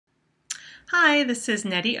Hi, this is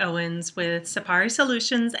Nettie Owens with Safari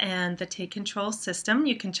Solutions and the Take Control system.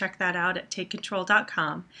 You can check that out at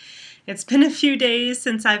takecontrol.com. It's been a few days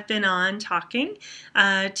since I've been on talking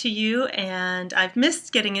to you, and I've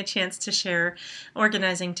missed getting a chance to share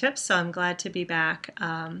organizing tips, so I'm glad to be back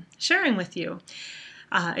sharing with you.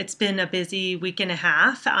 It's been a busy week and a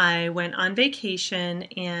half. I went on vacation,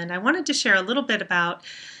 and I wanted to share a little bit about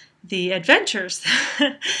the adventures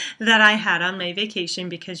that I had on my vacation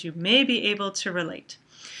because you may be able to relate.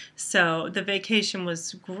 So the vacation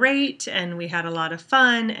was great and we had a lot of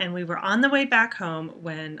fun, and we were on the way back home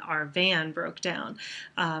when our van broke down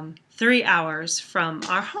 3 hours from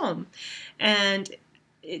our home. And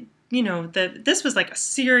this was like a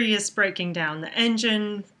serious breaking down.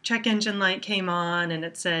 The check engine light came on and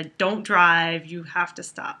it said, "Don't drive, you have to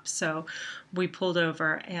stop." So we pulled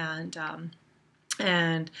over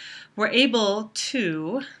and we're able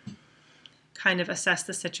to kind of assess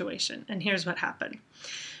the situation. And here's what happened.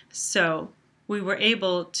 So we were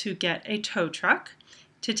able to get a tow truck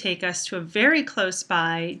to take us to a very close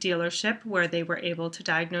by dealership where they were able to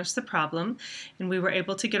diagnose the problem, and we were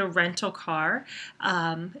able to get a rental car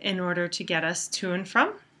in order to get us to and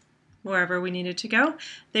from wherever we needed to go.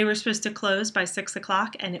 They were supposed to close by 6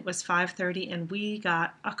 o'clock, and it was 5:30, and we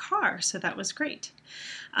got a car, so that was great.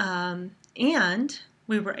 And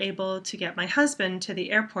we were able to get my husband to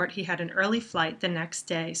the airport. He had an early flight the next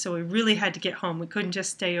day, so we really had to get home. We couldn't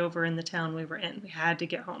just stay over in the town we were in. We had to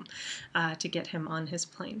get home to get him on his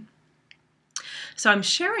plane. So I'm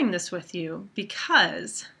sharing this with you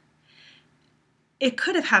because it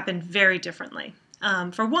could have happened very differently.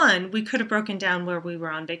 For one, we could have broken down where we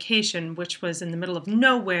were on vacation, which was in the middle of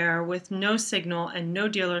nowhere with no signal and no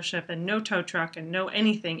dealership and no tow truck and no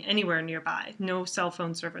anything anywhere nearby, no cell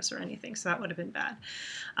phone service or anything, so that would have been bad.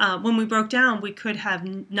 When we broke down, we could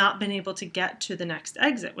have not been able to get to the next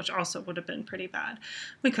exit, which also would have been pretty bad.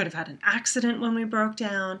 We could have had an accident when we broke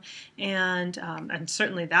down, and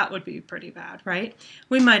certainly that would be pretty bad, right?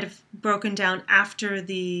 We might have broken down after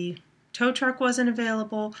the tow truck wasn't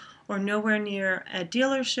available, or nowhere near a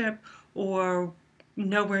dealership, or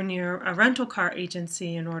nowhere near a rental car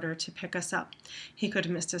agency in order to pick us up. He could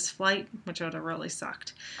have missed his flight, which would have really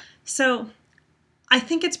sucked. So I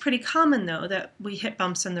think it's pretty common, though, that we hit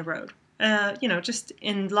bumps in the road. Just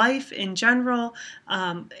in life in general,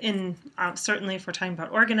 certainly if we're talking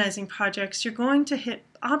about organizing projects, you're going to hit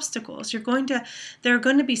obstacles. There are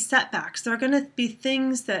going to be setbacks. There are going to be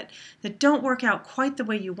things that don't work out quite the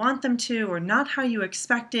way you want them to, or not how you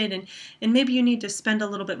expected, and maybe you need to spend a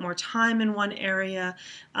little bit more time in one area.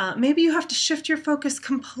 Maybe you have to shift your focus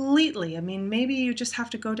completely. I mean, maybe you just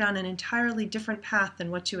have to go down an entirely different path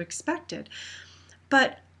than what you expected.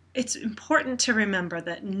 But it's important to remember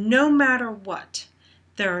that no matter what,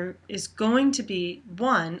 there is going to be,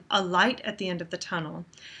 one, a light at the end of the tunnel,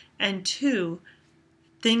 and two,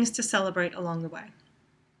 things to celebrate along the way.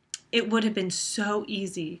 It would have been so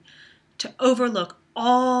easy to overlook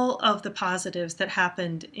all of the positives that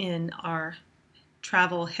happened in our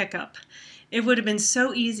travel hiccup. It would have been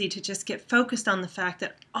so easy to just get focused on the fact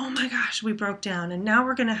that, oh my gosh, we broke down, and now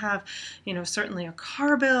we're going to have, certainly a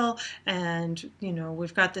car bill, and,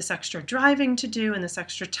 we've got this extra driving to do and this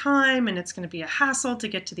extra time, and it's going to be a hassle to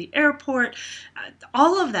get to the airport.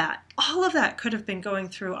 All of that could have been going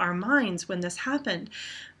through our minds when this happened,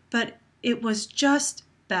 but it was just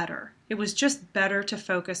better. It was just better to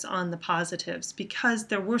focus on the positives because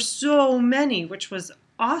there were so many, which was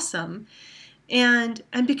awesome. And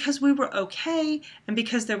because we were okay, and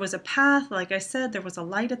because there was a path, like I said, there was a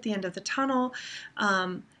light at the end of the tunnel.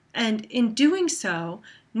 And in doing so,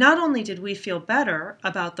 not only did we feel better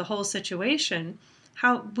about the whole situation,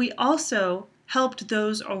 how we also helped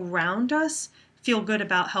those around us feel good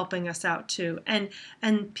about helping us out too. And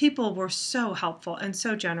people were so helpful and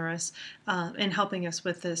so generous in helping us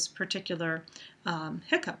with this particular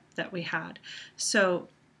hiccup that we had. So,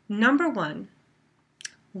 number one,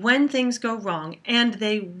 when things go wrong, and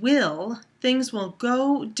things will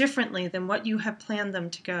go differently than what you have planned them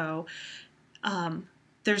to go,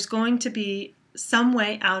 there's going to be some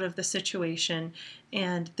way out of the situation,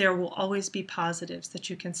 and there will always be positives that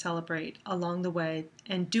you can celebrate along the way,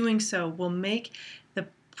 and doing so will make the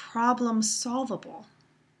problem solvable.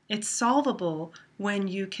 It's solvable when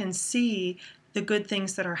you can see the good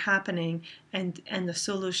things that are happening, and the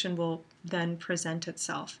solution will then present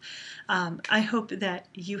itself. I hope that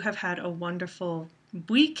you have had a wonderful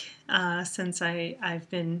week since I've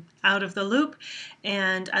been out of the loop,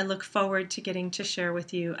 and I look forward to getting to share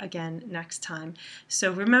with you again next time.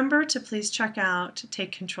 So remember to please check out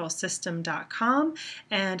takecontrolsystem.com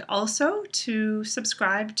and also to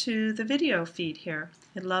subscribe to the video feed here.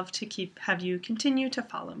 I'd love to have you continue to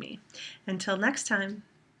follow me. Until next time,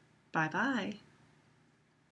 bye-bye.